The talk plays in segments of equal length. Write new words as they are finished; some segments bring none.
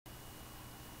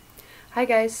Hi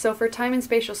guys, so for time and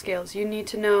spatial scales, you need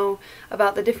to know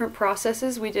about the different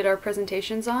processes we did our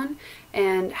presentations on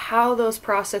and how those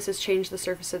processes change the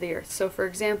surface of the Earth. So for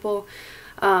example,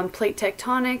 plate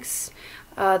tectonics,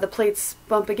 the plates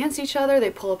bump against each other, they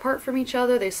pull apart from each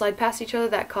other, they slide past each other,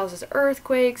 that causes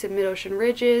earthquakes and mid-ocean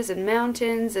ridges and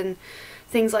mountains and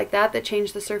things like that that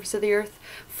change the surface of the Earth.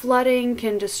 Flooding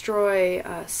can destroy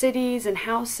cities and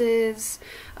houses,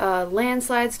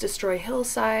 landslides destroy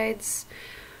hillsides.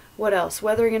 What else?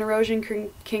 Weathering and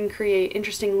erosion can create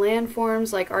interesting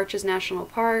landforms like Arches National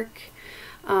Park.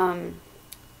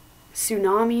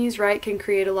 Tsunamis, right, can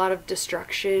create a lot of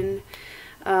destruction.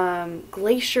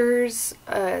 Glaciers.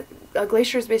 A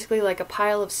glacier is basically like a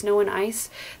pile of snow and ice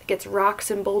that gets rocks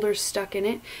and boulders stuck in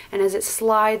it, and as it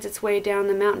slides its way down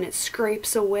the mountain, it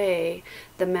scrapes away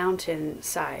the mountain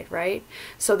side, right?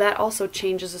 So that also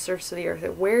changes the surface of the Earth.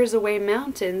 It wears away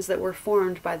mountains that were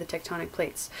formed by the tectonic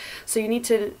plates. So you need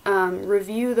to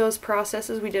review those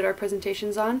processes we did our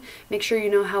presentations on, make sure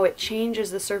you know how it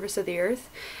changes the surface of the Earth,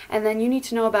 and then you need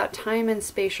to know about time and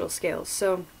spatial scales.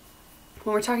 So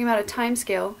when we're talking about a time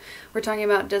scale, we're talking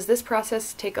about, does this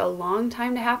process take a long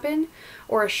time to happen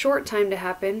or a short time to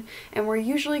happen? And we're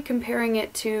usually comparing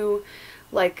it to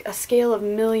like a scale of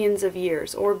millions of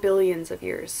years or billions of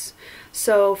years.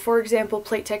 So for example,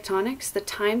 plate tectonics, the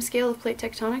time scale of plate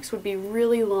tectonics would be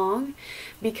really long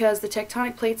because the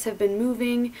tectonic plates have been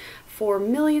moving for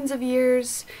millions of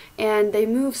years and they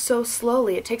move so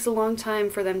slowly. It takes a long time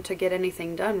for them to get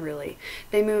anything done, really.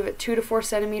 They move at 2 to 4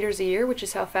 centimeters a year, which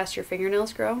is how fast your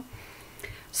fingernails grow.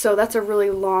 So that's a really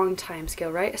long time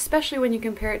scale, right? Especially when you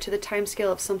compare it to the time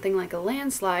scale of something like a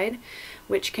landslide,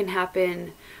 which can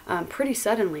happen pretty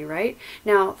suddenly, right?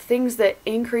 Now, things that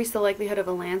increase the likelihood of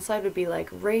a landslide would be like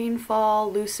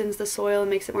rainfall loosens the soil and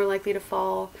makes it more likely to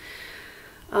fall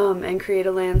and create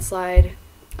a landslide.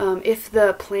 If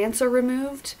the plants are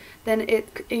removed, then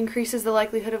it increases the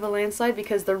likelihood of a landslide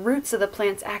because the roots of the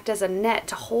plants act as a net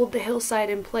to hold the hillside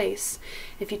in place.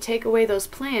 If you take away those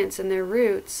plants and their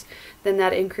roots, then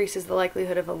that increases the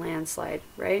likelihood of a landslide,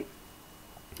 right?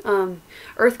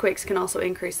 Earthquakes can also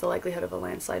increase the likelihood of a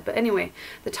landslide. But anyway,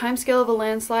 the time scale of a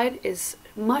landslide is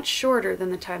much shorter than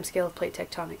the time scale of plate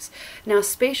tectonics. Now,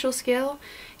 spatial scale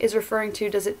is referring to,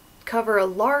 does it cover a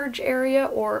large area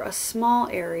or a small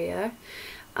area?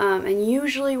 And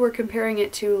usually we're comparing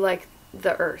it to like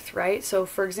the Earth, right? So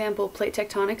for example, plate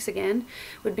tectonics again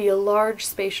would be a large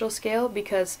spatial scale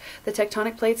because the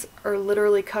tectonic plates are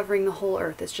literally covering the whole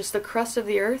Earth. It's just the crust of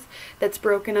the Earth that's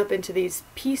broken up into these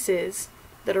pieces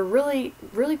that are really,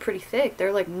 really pretty thick.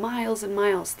 They're like miles and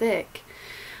miles thick.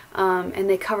 And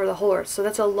they cover the whole Earth. So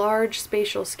that's a large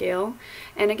spatial scale.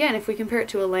 And again, if we compare it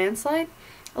to a landslide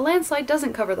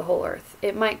doesn't cover the whole Earth.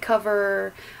 It might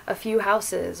cover a few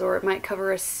houses, or it might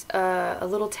cover a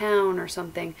little town or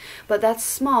something, but that's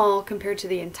small compared to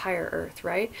the entire Earth,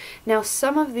 right? Now,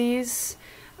 some of these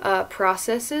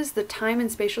processes, the time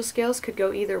and spatial scales could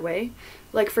go either way.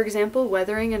 Like for example,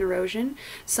 weathering and erosion.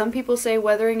 Some people say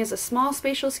weathering is a small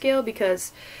spatial scale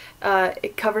because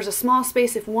it covers a small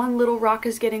space if one little rock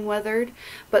is getting weathered,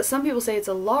 but some people say it's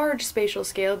a large spatial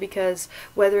scale because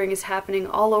weathering is happening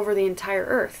all over the entire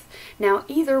Earth. Now,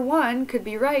 either one could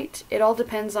be right. It all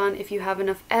depends on if you have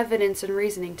enough evidence and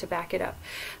reasoning to back it up.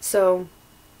 So,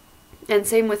 and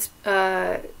same with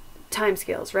time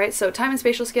scales, right? So time and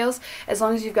spatial scales, as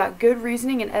long as you've got good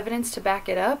reasoning and evidence to back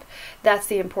it up, that's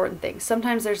the important thing.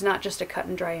 Sometimes there's not just a cut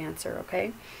and dry answer,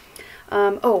 okay?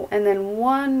 Oh, and then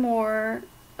one more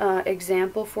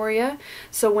example for you.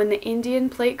 So when the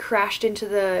Indian plate crashed into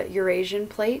the Eurasian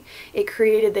plate, it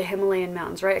created the Himalayan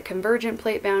mountains, right? A convergent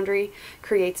plate boundary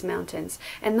creates mountains.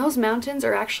 And those mountains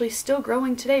are actually still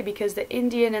growing today because the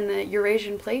Indian and the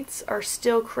Eurasian plates are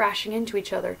still crashing into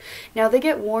each other. Now, they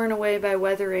get worn away by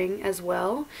weathering as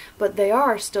well, but they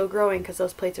are still growing because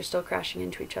those plates are still crashing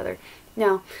into each other.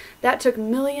 Now, that took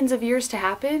millions of years to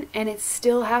happen, and it's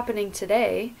still happening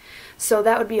today. So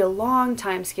that would be a long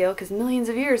time scale, because millions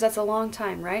of years, that's a long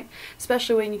time, right?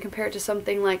 Especially when you compare it to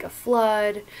something like a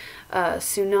flood, a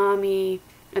tsunami,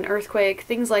 an earthquake,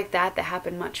 things like that that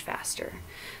happen much faster.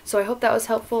 So I hope that was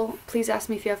helpful. Please ask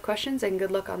me if you have questions, and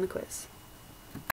good luck on the quiz.